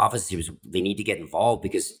opening offices. They need to get involved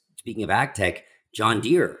because speaking of ag tech, John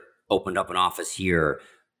Deere opened up an office here,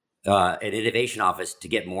 an innovation office to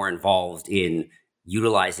get more involved in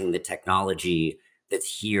utilizing the technology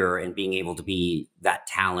that's here and being able to be that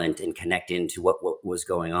talent and connect into what was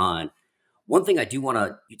going on. One thing I do want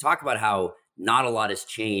to, you talk about how not a lot has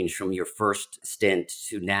changed from your first stint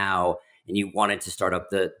to now, and you wanted to start up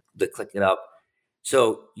the Click It Up.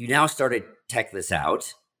 So you now started Tech This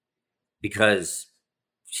Out because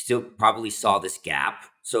you still probably saw this gap.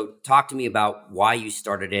 So talk to me about why you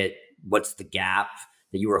started it. What's the gap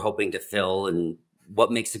that you were hoping to fill and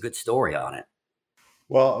what makes a good story on it?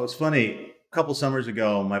 Well, it was funny. A couple summers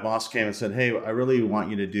ago, my boss came and said, "Hey, I really want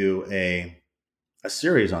you to do a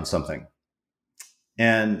series on something."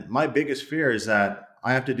 And my biggest fear is that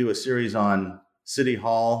I have to do a series on City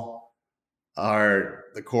Hall or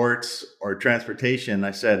the courts or transportation.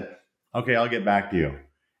 I said, "Okay, I'll get back to you."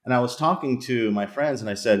 And I was talking to my friends and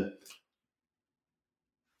I said,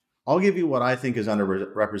 "I'll give you what I think is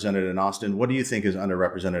underrepresented in Austin. What do you think is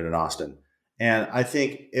underrepresented in Austin?" And I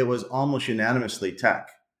think it was almost unanimously tech.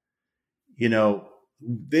 You know,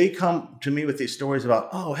 they come to me with these stories about,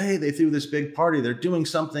 oh, hey, they threw this big party. They're doing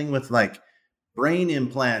something with like brain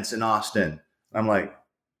implants in Austin. I'm like,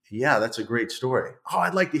 yeah, that's a great story. Oh,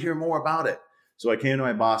 I'd like to hear more about it. So I came to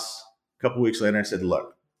my boss a couple weeks later and I said,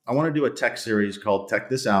 look, I want to do a tech series called Tech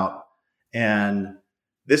This Out. And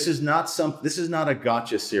this is not a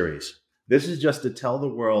gotcha series. This is just to tell the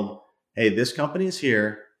world, hey, this company is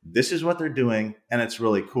here. This is what they're doing. And it's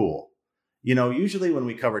really cool. You know, usually when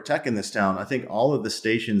we cover tech in this town, I think all of the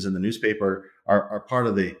stations in the newspaper are part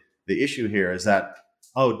of the issue here is that,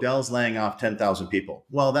 oh, Dell's laying off 10,000 people.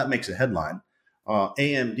 Well, that makes a headline.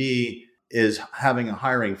 AMD is having a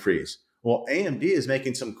hiring freeze. Well, AMD is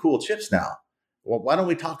making some cool chips now. Well, why don't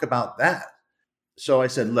we talk about that? So I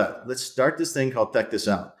said, let's start this thing called Tech This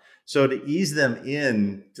Out. So to ease them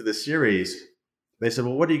in to the series, they said,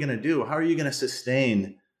 well, what are you going to do? How are you going to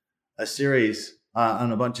sustain a series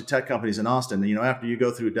on a bunch of tech companies in Austin? You know, after you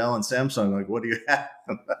go through Dell and Samsung, like, what do you have?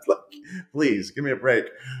 Like, please give me a break.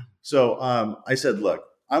 So I said, look,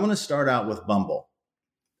 I'm going to start out with Bumble.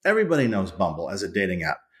 Everybody knows Bumble as a dating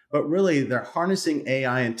app, but really they're harnessing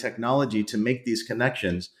AI and technology to make these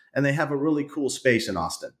connections, and they have a really cool space in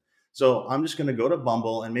Austin. So I'm just going to go to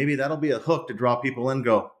Bumble, and maybe that'll be a hook to draw people in and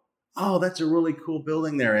go, oh, that's a really cool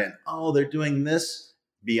building they're in. Oh, they're doing this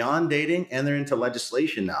beyond dating, and they're into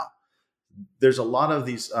legislation now. There's a lot of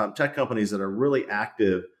these tech companies that are really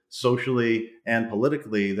active socially and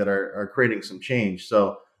politically that are creating some change.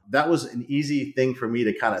 So that was an easy thing for me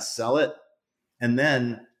to kind of sell it. And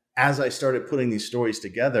then as I started putting these stories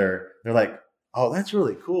together, they're like, oh, that's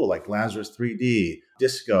really cool. Like Lazarus 3D,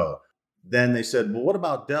 Disco. Then they said, well, what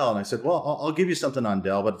about Dell? And I said, well, I'll give you something on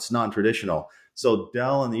Dell, but it's non-traditional. So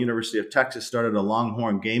Dell and the University of Texas started a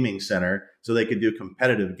Longhorn Gaming Center so they could do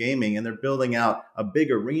competitive gaming, and they're building out a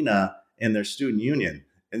big arena in their student union.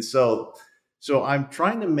 And so I'm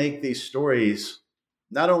trying to make these stories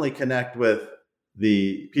not only connect with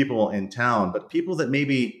the people in town, but people that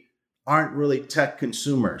maybe aren't really tech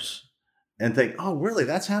consumers and think, oh, really?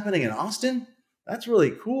 That's happening in Austin? That's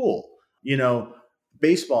really cool. You know,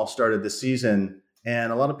 baseball started this season,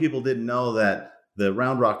 and a lot of people didn't know that the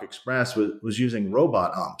Round Rock Express was using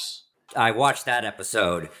robot umps. I watched that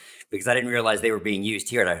episode because I didn't realize they were being used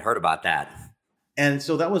here, and I heard about that. And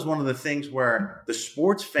so that was one of the things where the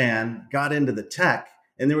sports fan got into the tech,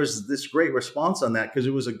 and there was this great response on that because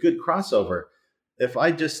it was a good crossover. If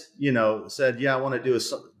I just, said, yeah, I want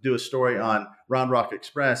to do a story on Round Rock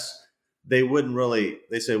Express, they wouldn't really,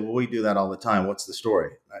 they say, well, we do that all the time. What's the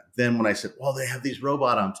story? Then when I said, well, they have these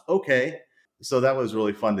robot arms. Okay. So that was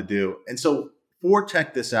really fun to do. And so for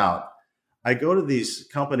Tech This Out, I go to these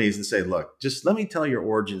companies and say, look, just let me tell your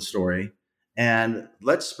origin story and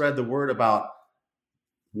let's spread the word about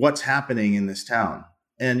what's happening in this town.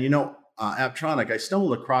 And, Apptronic, I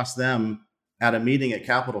stumbled across them at a meeting at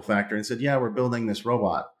Capital Factory and said, yeah, we're building this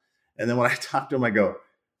robot. And then when I talked to them, I go,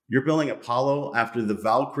 you're building Apollo after the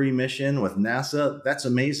Valkyrie mission with NASA? That's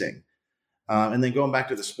amazing. And then going back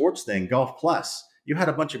to the sports thing, Golf Plus, you had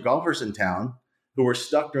a bunch of golfers in town who were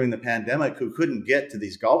stuck during the pandemic who couldn't get to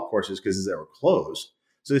these golf courses because they were closed.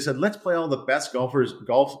 So they said, let's play all the best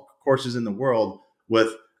golf courses in the world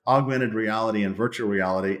with augmented reality and virtual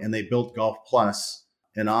reality. And they built Golf Plus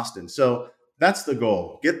in Austin. So that's the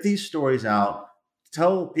goal. Get these stories out,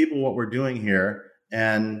 tell people what we're doing here,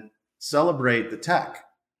 and celebrate the tech.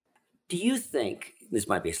 Do you think, this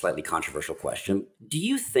might be a slightly controversial question, do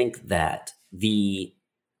you think that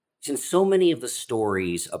since so many of the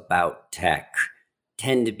stories about tech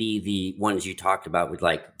tend to be the ones you talked about with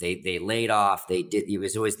like they laid off, it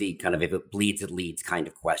was always the kind of if it bleeds, it leads kind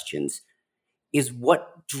of questions, is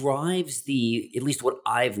what drives at least what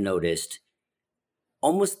I've noticed,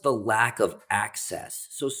 almost the lack of access.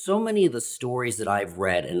 So many of the stories that I've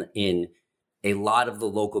read in a lot of the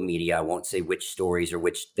local media, I won't say which stories or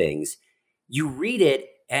which things, you read it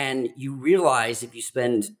and you realize if you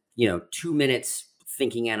spend, 2 minutes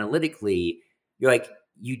thinking analytically, you're like,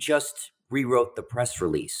 you just rewrote the press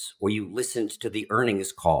release or you listened to the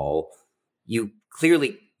earnings call. You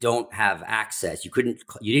clearly don't have access. You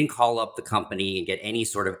didn't call up the company and get any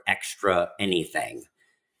sort of extra anything.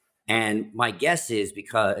 And my guess is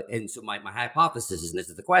so my hypothesis is, and this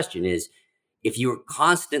is the question, is if you're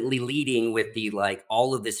constantly leading with the like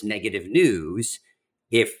all of this negative news,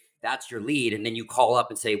 if that's your lead, and then you call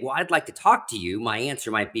up and say, well, I'd like to talk to you, my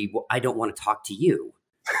answer might be, well, I don't want to talk to you.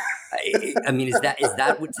 I mean, is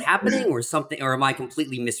that what's happening or something, or am I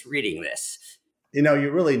completely misreading this?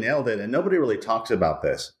 You really nailed it. And nobody really talks about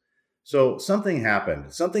this. So something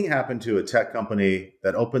happened. Something happened to a tech company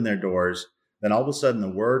that opened their doors. Then all of a sudden the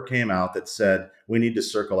word came out that said, we need to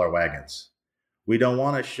circle our wagons. We don't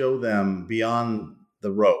want to show them beyond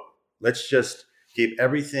the rope. Let's just keep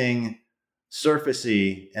everything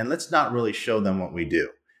surfacey and let's not really show them what we do.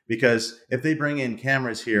 Because if they bring in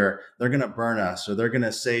cameras here, they're going to burn us or they're going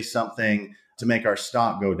to say something to make our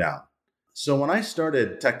stock go down. So when I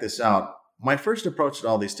started Tech This Out, my first approach to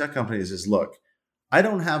all these tech companies is, look, I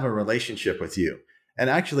don't have a relationship with you. And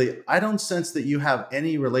actually, I don't sense that you have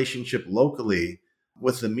any relationship locally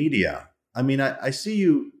with the media. I mean, I see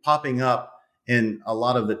you popping up in a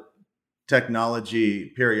lot of the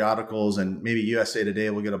technology periodicals and maybe USA Today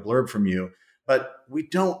will get a blurb from you, but we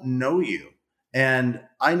don't know you. And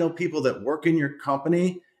I know people that work in your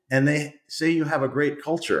company and they say you have a great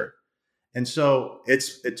culture. And so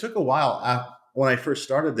it took a while when I first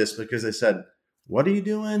started this because they said, what are you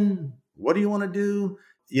doing? What do you want to do?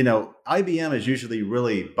 IBM is usually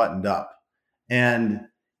really buttoned up. And,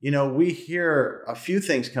 we hear a few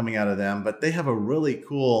things coming out of them, but they have a really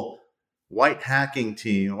cool white hat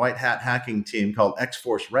hacking team called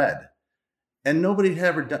X-Force Red. And nobody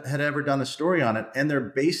had ever done a story on it. And they're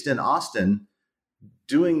based in Austin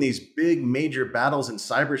doing these big major battles in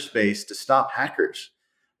cyberspace to stop hackers.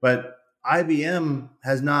 But IBM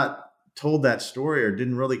has not told that story or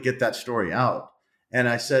didn't really get that story out. And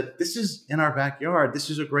I said, this is in our backyard. This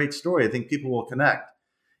is a great story. I think people will connect.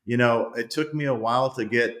 It took me a while to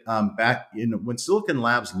get back. When Silicon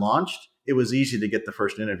Labs launched, it was easy to get the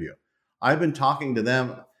first interview. I've been talking to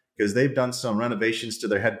them because they've done some renovations to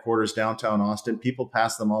their headquarters downtown Austin. People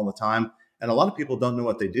pass them all the time. And a lot of people don't know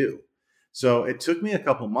what they do. So it took me a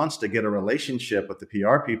couple months to get a relationship with the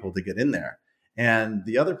PR people to get in there. And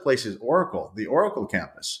the other place is Oracle, the Oracle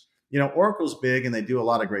campus. Oracle's big and they do a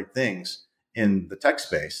lot of great things in the tech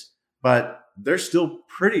space, but they're still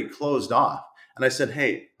pretty closed off. And I said,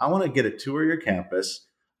 hey, I want to get a tour of your campus.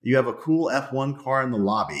 You have a cool F1 car in the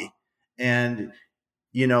lobby and,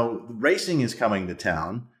 racing is coming to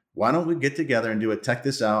town. Why don't we get together and do a Tech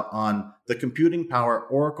This Out on the computing power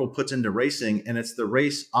Oracle puts into racing, and it's the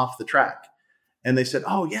race off the track. And they said,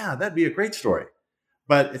 oh yeah, that'd be a great story.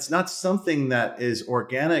 But it's not something that is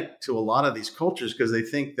organic to a lot of these cultures because they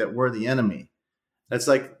think that we're the enemy. It's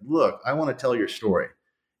like, look, I want to tell your story.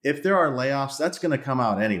 If there are layoffs, that's going to come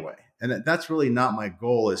out anyway. And that's really not my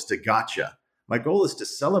goal is to gotcha. My goal is to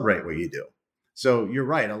celebrate what you do. So you're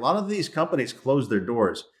right. A lot of these companies close their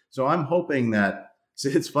doors. So I'm hoping that, so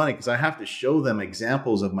it's funny because I have to show them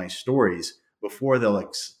examples of my stories before they'll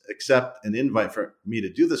accept an invite for me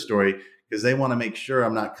to do the story because they want to make sure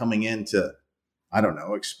I'm not coming in to,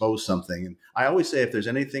 expose something. And I always say if there's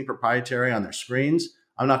anything proprietary on their screens,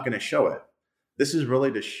 I'm not going to show it. This is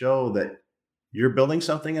really to show that you're building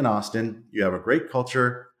something in Austin, you have a great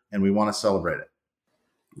culture, and we want to celebrate it.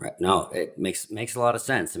 Right. No, it makes a lot of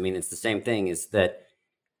sense. I mean, it's the same thing is that,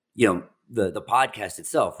 the podcast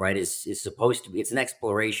itself, right, is supposed to be, it's an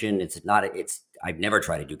exploration. I've never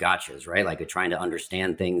tried to do gotchas, right? Like trying to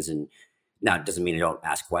understand things. And now it doesn't mean I don't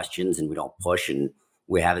ask questions and we don't push and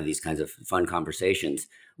we're having these kinds of fun conversations.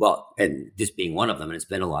 Well, and this being one of them, and it's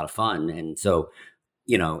been a lot of fun. And so,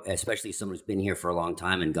 especially someone who's been here for a long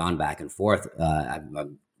time and gone back and forth, I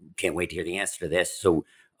can't wait to hear the answer to this. So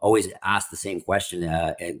always ask the same question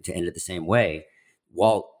and to end it the same way.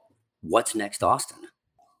 Walt, what's next, Austin?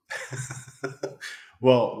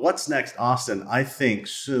 Well, what's next, Austin? I think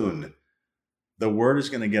soon the word is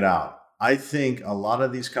going to get out. I think a lot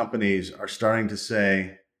of these companies are starting to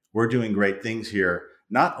say, we're doing great things here,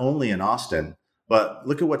 not only in Austin, but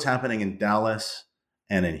look at what's happening in Dallas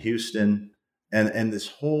and in Houston. and this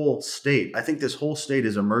whole state, I think this whole state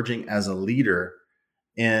is emerging as a leader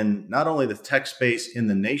in not only the tech space in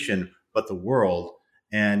the nation, but the world.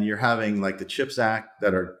 And you're having like the CHIPS Act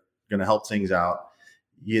that are going to help things out.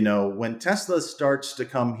 When Tesla starts to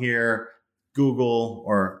come here, Google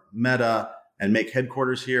or Meta, and make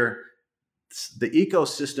headquarters here, the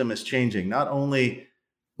ecosystem is changing, not only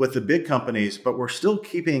with the big companies, but we're still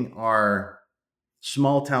keeping our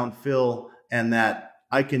small town feel and that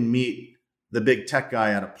I can meet the big tech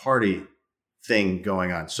guy at a party thing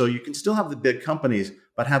going on. So you can still have the big companies,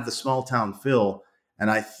 but have the small town feel.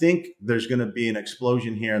 And I think there's going to be an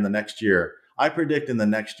explosion here in the next year. I predict in the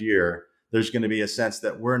next year, there's going to be a sense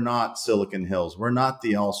that we're not Silicon Hills. We're not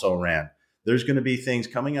the also-ran. There's going to be things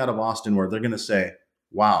coming out of Austin where they're going to say,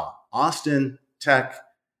 wow, Austin Tech,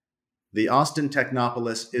 the Austin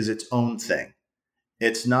Technopolis is its own thing.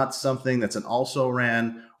 It's not something that's an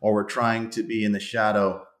also-ran, or we're trying to be in the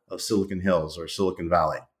shadow of Silicon Hills or Silicon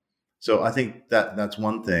Valley. So I think that's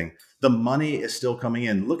one thing. The money is still coming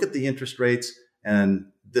in. Look at the interest rates and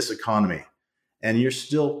this economy. And you're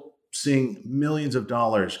still seeing millions of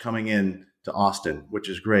dollars coming in to Austin, which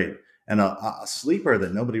is great. And a sleeper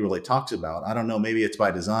that nobody really talks about, I don't know, maybe it's by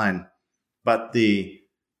design, but the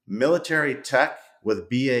military tech with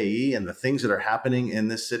BAE and the things that are happening in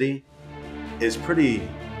this city is pretty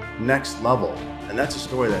next level. And that's a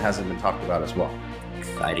story that hasn't been talked about as well.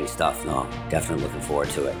 Exciting stuff. No, definitely looking forward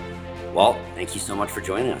to it. Walt, thank you so much for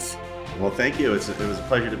joining us. Well, thank you. It was a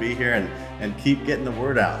pleasure to be here and keep getting the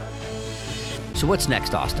word out. So what's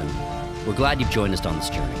next, Austin? We're glad you've joined us on this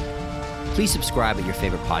journey. Please subscribe at your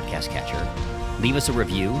favorite podcast catcher, leave us a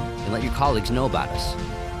review, and let your colleagues know about us.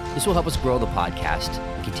 This will help us grow the podcast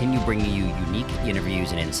and continue bringing you unique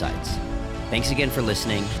interviews and insights. Thanks again for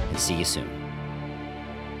listening, and see you soon.